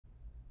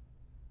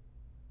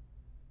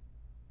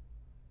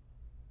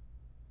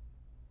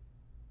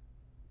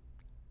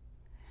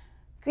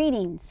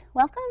Greetings.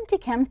 Welcome to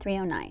Chem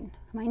 309.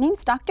 My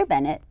name's Dr.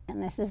 Bennett,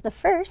 and this is the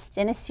first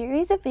in a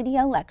series of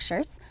video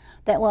lectures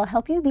that will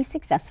help you be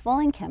successful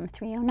in Chem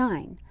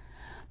 309.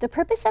 The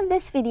purpose of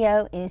this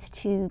video is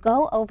to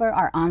go over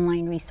our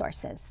online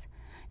resources.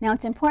 Now,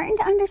 it's important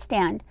to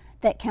understand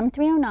that Chem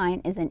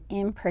 309 is an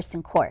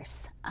in-person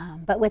course,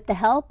 but with the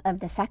help of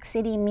the Sac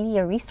City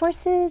Media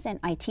Resources and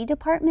IT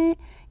Department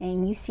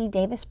and UC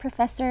Davis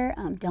Professor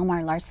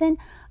Delmar Larson,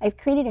 I've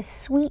created a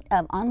suite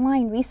of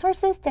online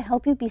resources to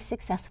help you be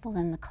successful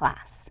in the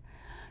class.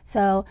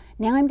 So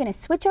now I'm going to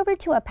switch over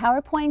to a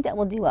PowerPoint that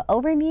will do an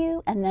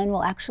overview, and then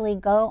we'll actually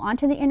go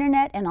onto the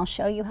internet and I'll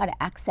show you how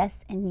to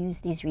access and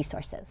use these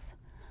resources.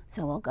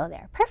 So we'll go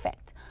there.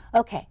 Perfect.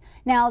 Okay,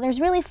 now there's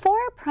really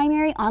 4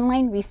 primary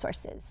online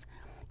resources.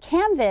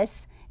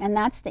 Canvas, and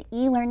that's the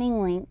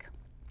e-learning link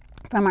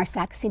from our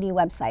Sac City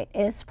website,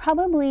 is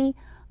probably,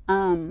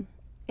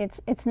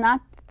 it's not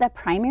the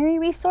primary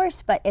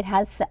resource, but it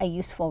has a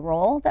useful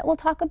role that we'll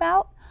talk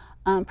about,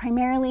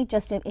 primarily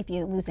just if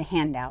you lose a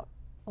handout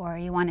or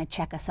you want to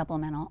check a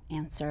supplemental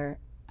answer,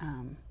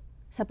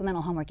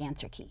 supplemental homework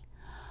answer key.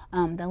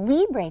 The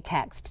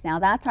LibreText, now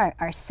that's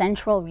our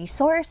central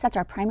resource, that's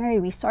our primary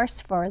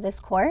resource for this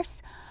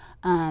course.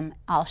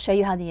 I'll show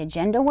you how the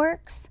agenda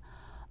works.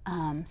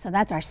 So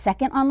that's our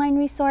second online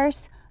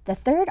resource. The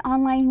third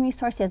online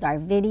resource is our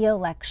video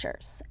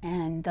lectures,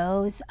 and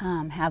those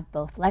have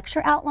both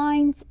lecture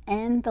outlines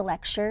and the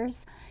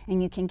lectures,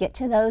 and you can get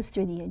to those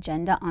through the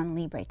agenda on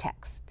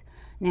LibreText.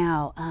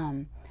 Now,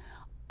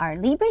 our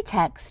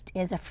LibreText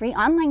is a free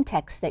online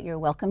text that you're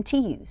welcome to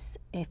use.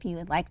 If you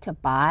would like to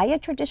buy a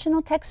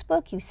traditional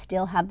textbook, you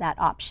still have that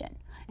option.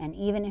 And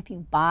even if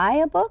you buy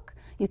a book,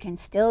 you can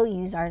still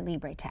use our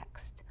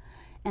LibreText.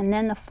 And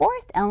then the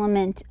fourth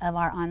element of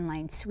our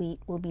online suite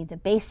will be the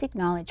basic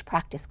knowledge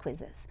practice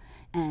quizzes.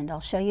 And I'll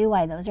show you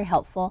why those are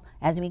helpful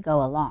as we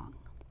go along.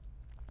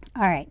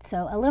 All right,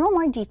 so a little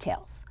more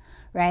details,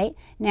 right?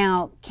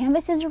 Now,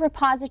 Canvas is a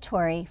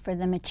repository for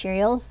the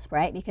materials,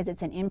 right? Because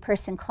it's an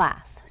in-person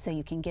class. So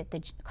you can get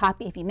the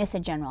copy if you miss a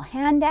general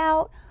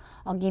handout.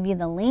 I'll give you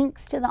the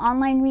links to the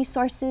online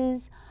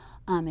resources.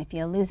 If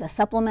you lose a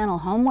supplemental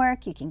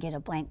homework, you can get a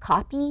blank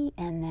copy,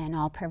 and then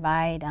I'll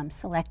provide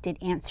selected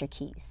answer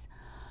keys.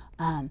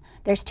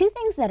 There's 2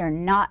 things that are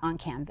not on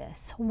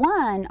Canvas.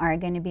 One are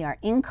going to be our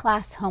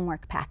in-class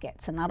homework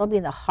packets, and that'll be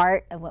the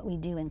heart of what we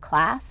do in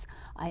class.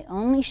 I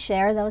only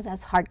share those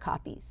as hard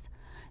copies.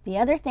 The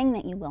other thing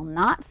that you will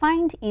not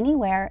find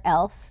anywhere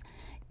else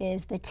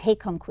is the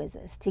take-home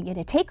quizzes. To get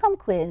a take-home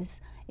quiz,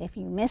 if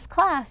you miss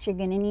class, you're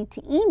going to need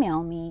to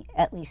email me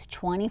at least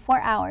 24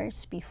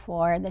 hours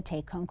before the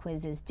take-home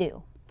quiz is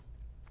due.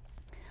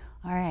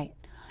 All right.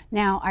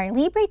 Now, our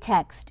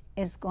LibreText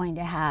is going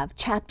to have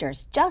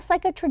chapters just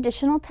like a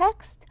traditional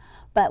text,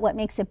 but what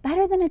makes it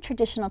better than a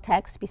traditional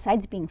text,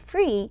 besides being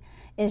free,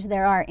 is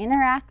there are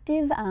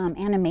interactive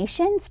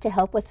animations to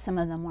help with some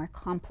of the more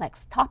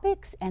complex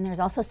topics, and there's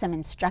also some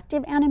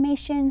instructive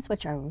animations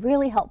which are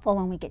really helpful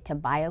when we get to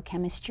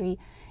biochemistry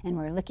and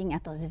we're looking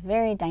at those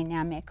very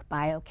dynamic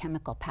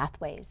biochemical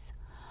pathways.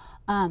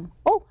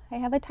 Oh, I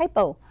have a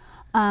typo.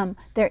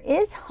 There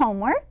is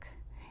homework,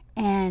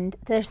 and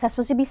that's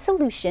supposed to be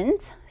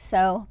solutions,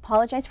 so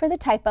apologize for the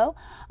typo.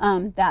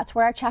 That's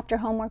where our chapter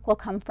homework will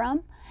come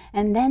from.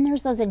 And then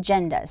there's those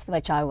agendas,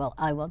 which I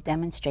will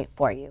demonstrate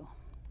for you.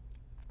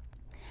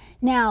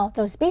 Now,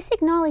 those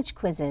basic knowledge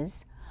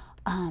quizzes,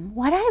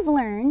 what I've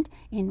learned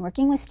in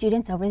working with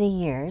students over the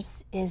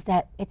years is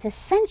that it's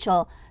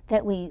essential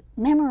that we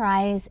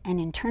memorize and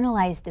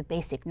internalize the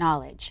basic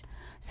knowledge.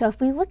 So if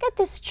we look at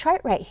this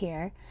chart right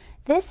here,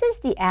 this is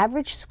the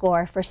average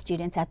score for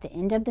students at the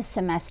end of the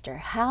semester,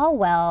 how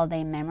well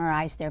they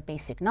memorize their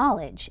basic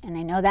knowledge. And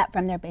I know that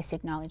from their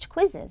basic knowledge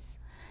quizzes.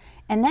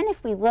 And then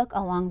if we look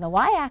along the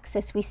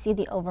y-axis, we see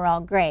the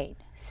overall grade.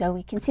 So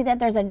we can see that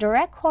there's a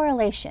direct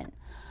correlation.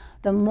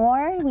 The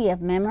more we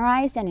have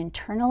memorized and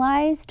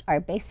internalized our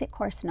basic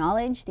course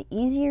knowledge, the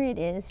easier it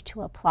is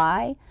to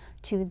apply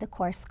to the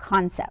course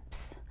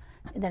concepts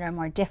that are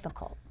more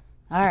difficult.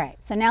 All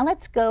right, so now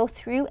let's go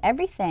through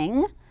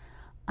everything.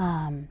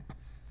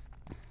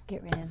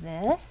 Get rid of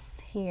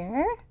this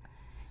here,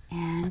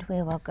 and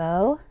we will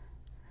go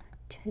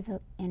to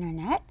the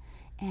internet.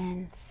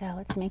 And so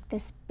let's make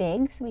this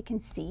big so we can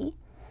see.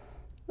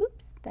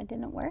 Oops, that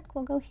didn't work.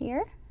 We'll go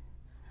here.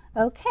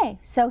 Okay,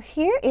 so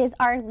here is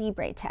our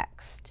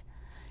LibreText.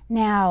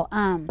 Now,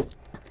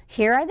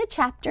 here are the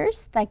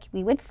chapters like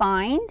we would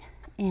find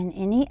in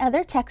any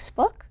other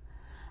textbook.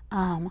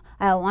 I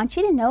want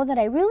you to know that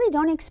I really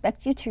don't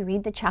expect you to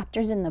read the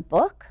chapters in the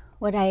book.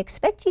 What I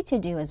expect you to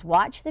do is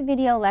watch the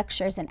video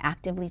lectures and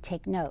actively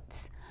take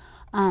notes.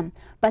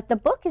 But the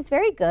book is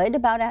very good.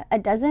 About a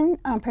dozen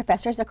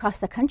professors across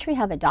the country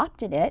have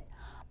adopted it.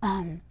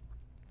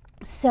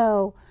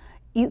 So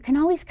you can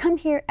always come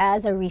here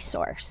as a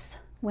resource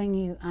when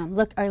you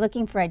are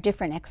looking for a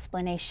different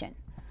explanation.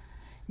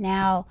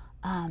 Now,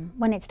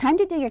 when it's time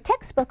to do your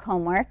textbook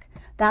homework,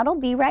 that'll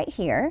be right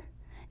here.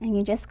 And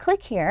you just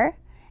click here,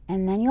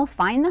 and then you'll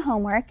find the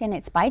homework, and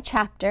it's by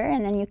chapter,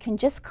 and then you can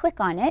just click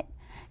on it.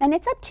 And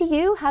it's up to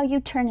you how you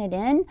turn it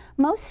in.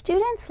 Most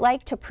students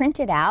like to print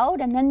it out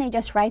and then they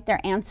just write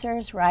their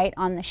answers right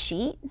on the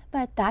sheet,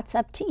 but that's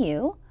up to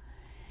you.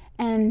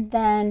 And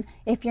then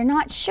if you're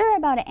not sure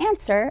about an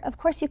answer, of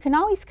course you can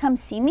always come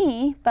see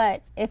me,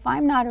 but if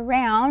I'm not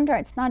around or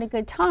it's not a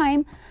good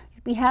time,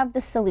 we have the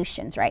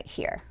solutions right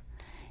here.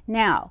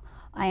 Now,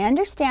 I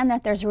understand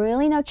that there's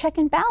really no check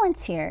and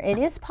balance here. It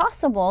is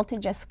possible to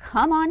just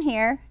come on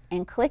here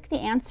and click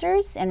the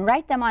answers and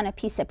write them on a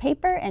piece of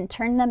paper and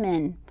turn them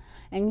in.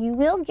 And you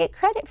will get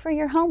credit for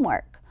your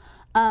homework,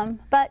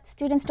 but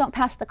students don't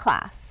pass the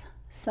class.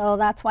 So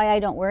that's why I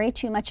don't worry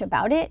too much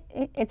about it.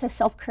 It's a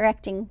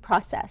self-correcting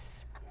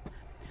process.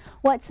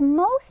 What's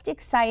most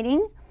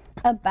exciting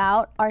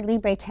about our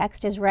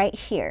LibreText is right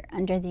here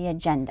under the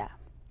agenda.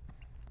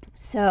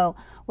 So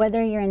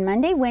whether you're in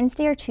Monday,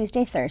 Wednesday, or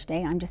Tuesday,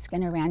 Thursday, I'm just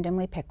going to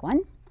randomly pick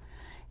one.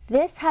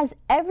 This has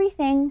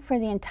everything for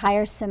the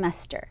entire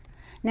semester.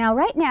 Now,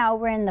 right now,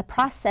 we're in the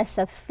process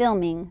of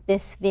filming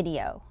this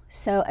video.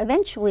 So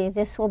eventually,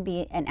 this will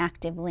be an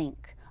active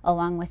link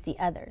along with the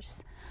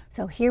others.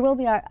 So here will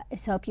be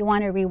so if you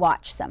want to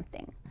rewatch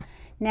something.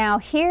 Now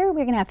here,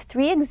 we're going to have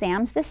 3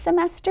 exams this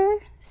semester.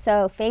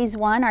 So phase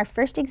 1, our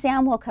first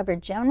exam will cover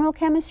general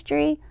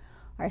chemistry.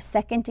 Our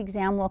second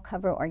exam will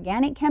cover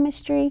organic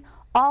chemistry,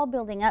 all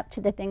building up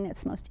to the thing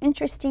that's most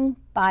interesting,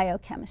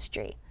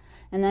 biochemistry.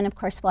 And then of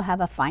course we'll have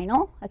a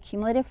final, a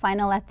cumulative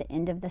final at the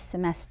end of the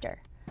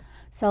semester.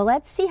 So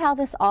let's see how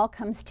this all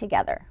comes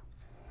together.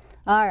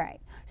 All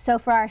right, so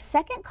for our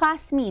second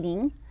class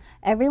meeting,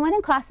 everyone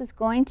in class is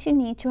going to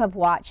need to have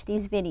watched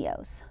these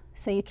videos.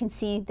 So you can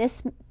see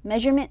this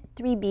measurement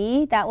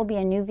 3B, that will be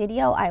a new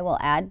video I will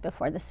add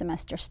before the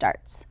semester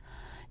starts.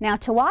 Now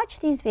to watch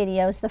these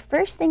videos, the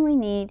first thing we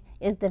need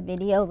is the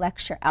video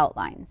lecture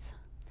outlines.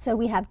 So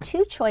we have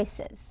 2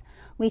 choices.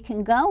 We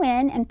can go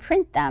in and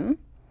print them,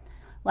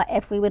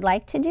 if we would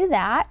like to do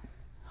that,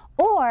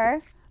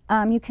 or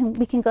we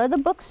can go to the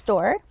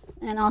bookstore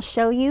and I'll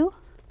show you.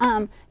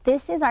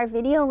 This is our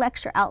video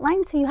lecture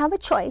outline, so you have a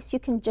choice. You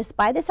can just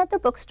buy this at the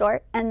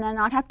bookstore and then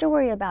not have to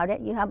worry about it.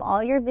 You have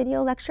all your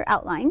video lecture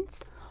outlines,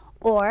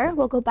 or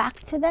we'll go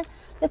back to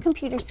the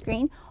computer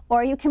screen,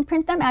 or you can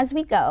print them as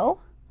we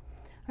go.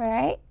 All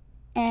right,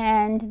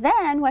 and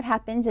then what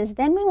happens is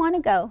then we want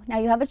to go. Now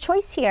you have a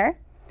choice here.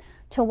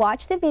 To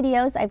watch the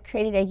videos, I've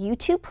created a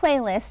YouTube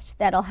playlist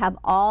that'll have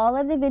all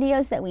of the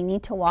videos that we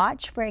need to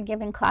watch for a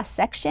given class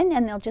section,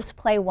 and they'll just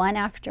play one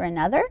after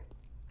another.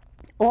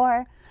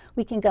 Or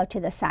we can go to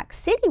the Sac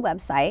City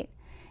website,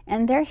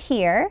 and they're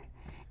here.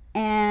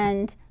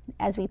 And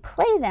as we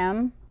play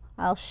them,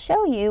 I'll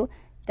show you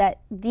that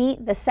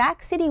the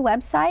Sac City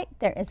website,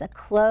 there is a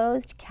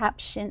closed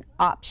caption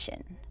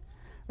option,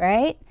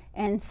 right?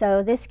 And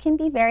so this can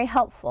be very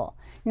helpful.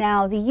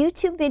 Now, the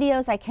YouTube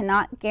videos, I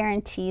cannot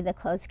guarantee the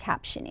closed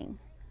captioning.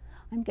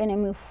 I'm going to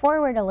move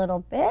forward a little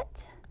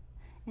bit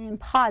and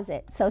pause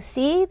it. So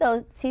see,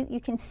 you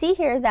can see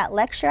here that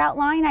lecture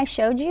outline I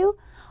showed you.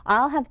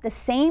 I'll have the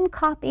same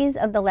copies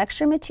of the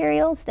lecture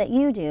materials that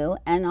you do,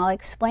 and I'll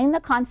explain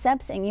the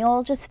concepts, and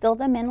you'll just fill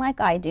them in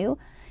like I do,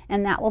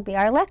 and that will be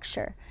our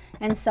lecture.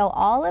 And so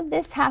all of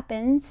this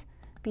happens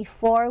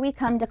before we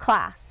come to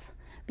class,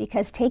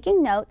 because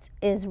taking notes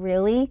is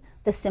really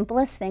the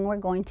simplest thing we're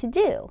going to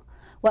do.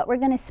 What we're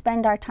going to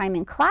spend our time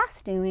in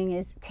class doing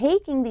is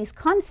taking these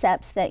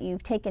concepts that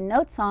you've taken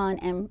notes on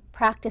and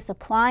practice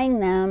applying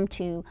them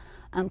to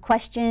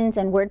questions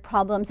and word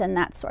problems and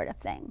that sort of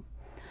thing.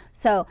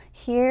 So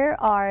here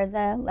are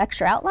the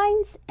lecture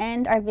outlines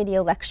and our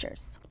video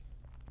lectures.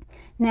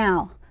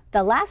 Now,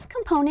 the last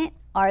component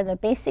are the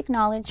basic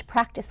knowledge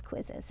practice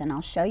quizzes, and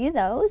I'll show you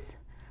those.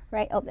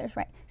 Right, oh, there's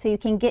right. So you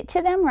can get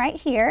to them right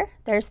here.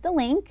 There's the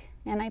link,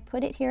 and I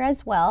put it here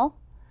as well.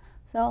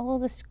 So we'll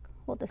just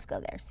go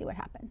there, see what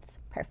happens.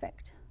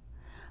 Perfect.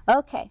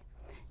 Okay,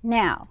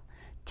 now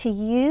to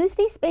use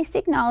these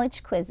basic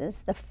knowledge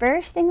quizzes, the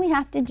first thing we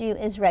have to do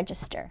is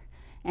register.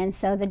 And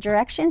so the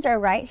directions are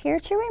right here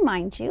to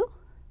remind you.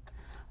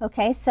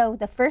 Okay, so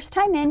the first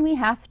time in we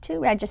have to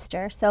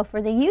register. So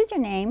for the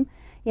username,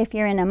 if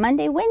you're in a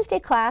Monday, Wednesday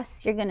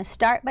class, you're going to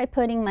start by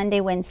putting Monday,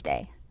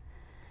 Wednesday.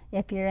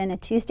 If you're in a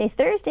Tuesday,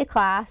 Thursday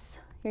class,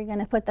 you're going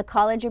to put the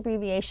college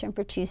abbreviation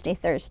for Tuesday,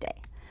 Thursday.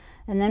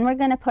 And then we're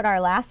going to put our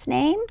last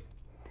name,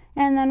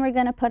 and then we're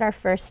going to put our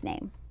first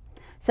name.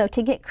 So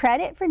to get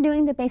credit for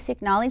doing the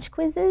basic knowledge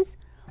quizzes,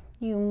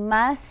 you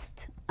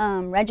must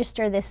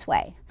register this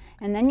way.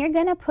 And then you're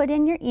going to put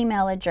in your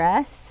email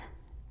address,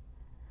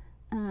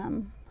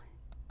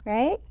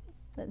 right?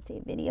 Let's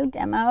see, video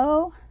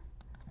demo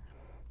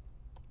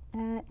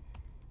at,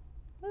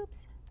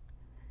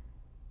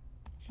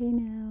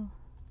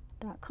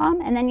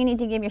 gmail.com. And then you need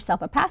to give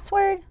yourself a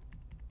password.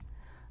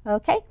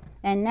 Okay,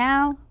 and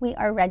now we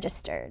are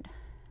registered.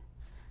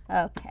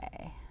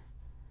 Okay.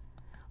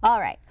 All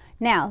right,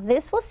 now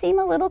this will seem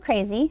a little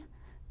crazy.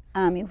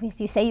 If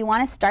you say you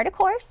want to start a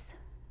course,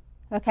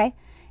 okay,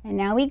 and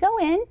now we go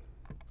in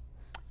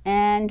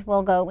and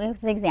we'll go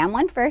with the exam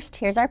one first.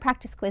 Here's our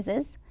practice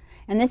quizzes.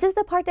 And this is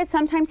the part that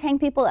sometimes hang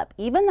people up.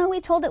 Even though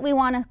we told it we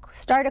want to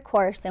start a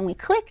course and we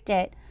clicked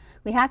it,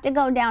 we have to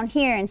go down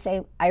here and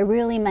say, I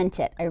really meant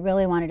it. I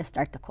really wanted to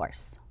start the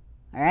course.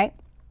 All right?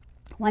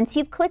 Once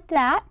you've clicked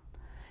that,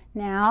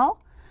 now,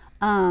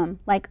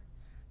 like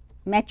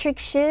metric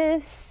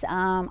shifts,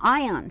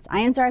 ions.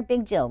 Ions are a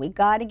big deal. We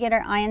got to get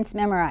our ions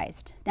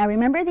memorized. Now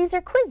remember, these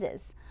are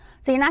quizzes.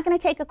 So you're not going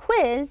to take a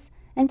quiz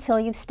until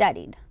you've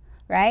studied,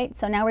 right?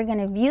 So now we're going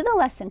to view the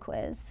lesson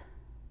quiz.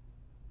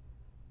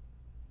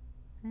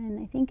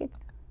 And I think it's,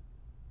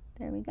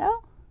 there we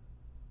go.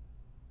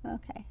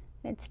 Okay,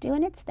 it's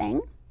doing its thing.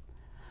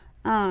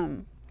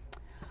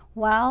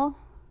 Well,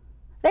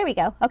 there we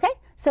go. Okay,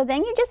 so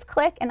then you just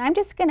click, and I'm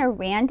just going to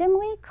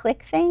randomly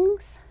click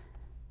things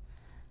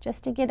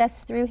just to get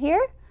us through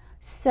here.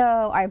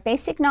 So our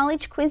basic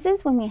knowledge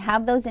quizzes, when we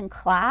have those in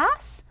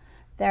class,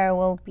 there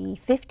will be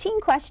 15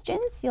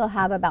 questions. You'll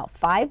have about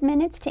 5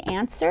 minutes to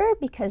answer,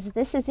 because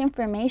this is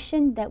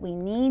information that we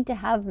need to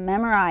have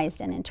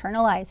memorized and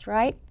internalized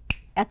right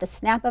at the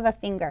snap of a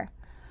finger.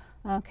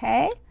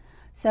 Okay,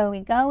 so we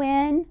go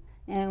in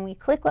and we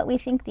click what we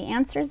think the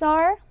answers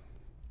are.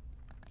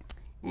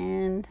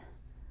 And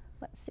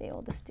let's see,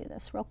 we'll just do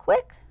this real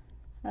quick.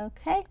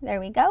 Okay, there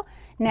we go.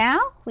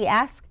 Now we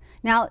ask,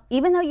 now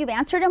even though you've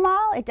answered them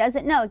all, it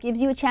doesn't know. It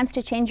gives you a chance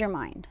to change your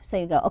mind. So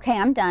you go, okay,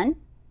 I'm done.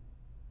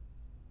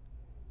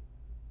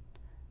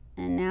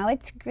 And now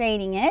it's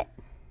grading it.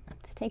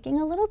 It's taking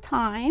a little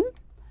time.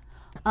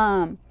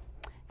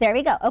 There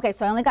we go. Okay,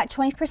 so I only got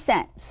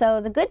 20%. So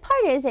the good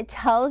part is it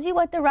tells you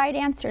what the right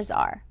answers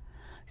are.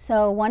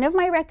 So one of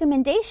my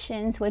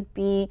recommendations would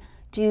be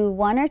do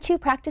 1 or 2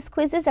 practice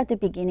quizzes at the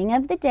beginning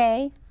of the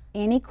day.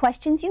 Any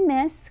questions you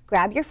miss,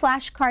 grab your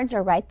flashcards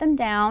or write them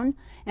down,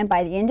 and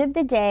by the end of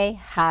the day,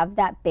 have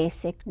that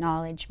basic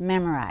knowledge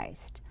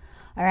memorized.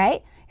 All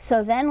right?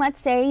 So then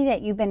let's say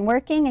that you've been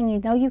working and you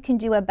know you can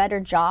do a better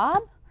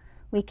job.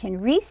 We can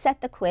reset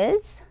the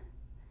quiz,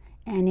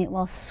 and it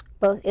will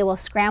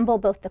scramble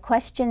both the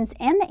questions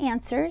and the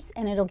answers,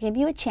 and it'll give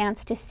you a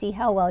chance to see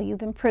how well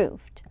you've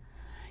improved.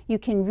 You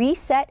can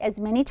reset as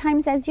many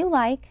times as you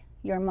like.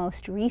 Your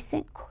most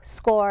recent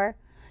score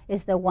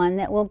is the one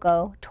that will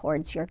go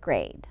towards your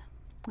grade.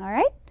 All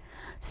right?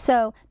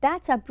 So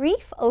that's a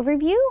brief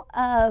overview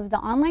of the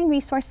online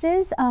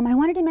resources. I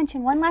wanted to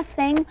mention one last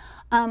thing.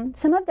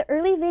 Some of the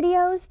early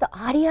videos, the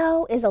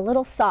audio is a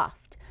little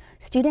soft.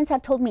 Students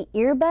have told me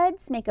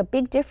earbuds make a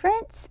big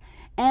difference.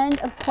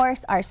 And of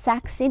course, our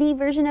Sac City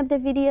version of the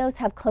videos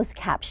have closed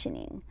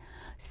captioning.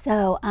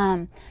 So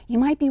you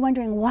might be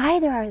wondering why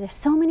there are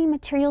so many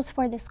materials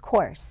for this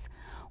course.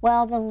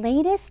 Well, the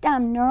latest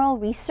neural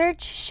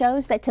research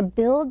shows that to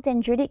build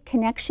dendritic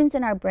connections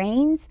in our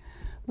brains,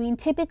 we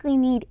typically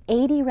need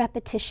 80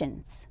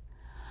 repetitions.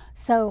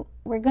 So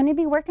we're going to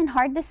be working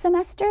hard this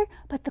semester,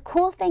 but the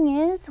cool thing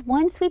is,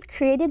 once we've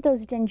created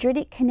those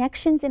dendritic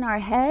connections in our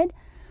head,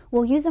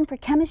 we'll use them for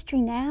chemistry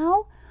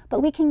now,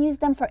 but we can use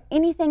them for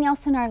anything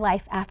else in our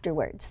life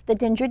afterwards. The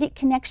dendritic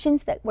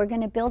connections that we're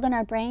going to build in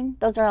our brain,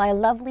 those are a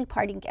lovely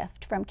parting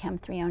gift from Chem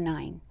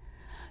 309.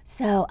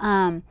 So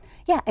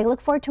yeah, I look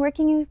forward to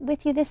working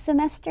with you this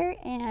semester,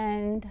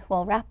 and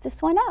we'll wrap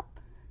this one up.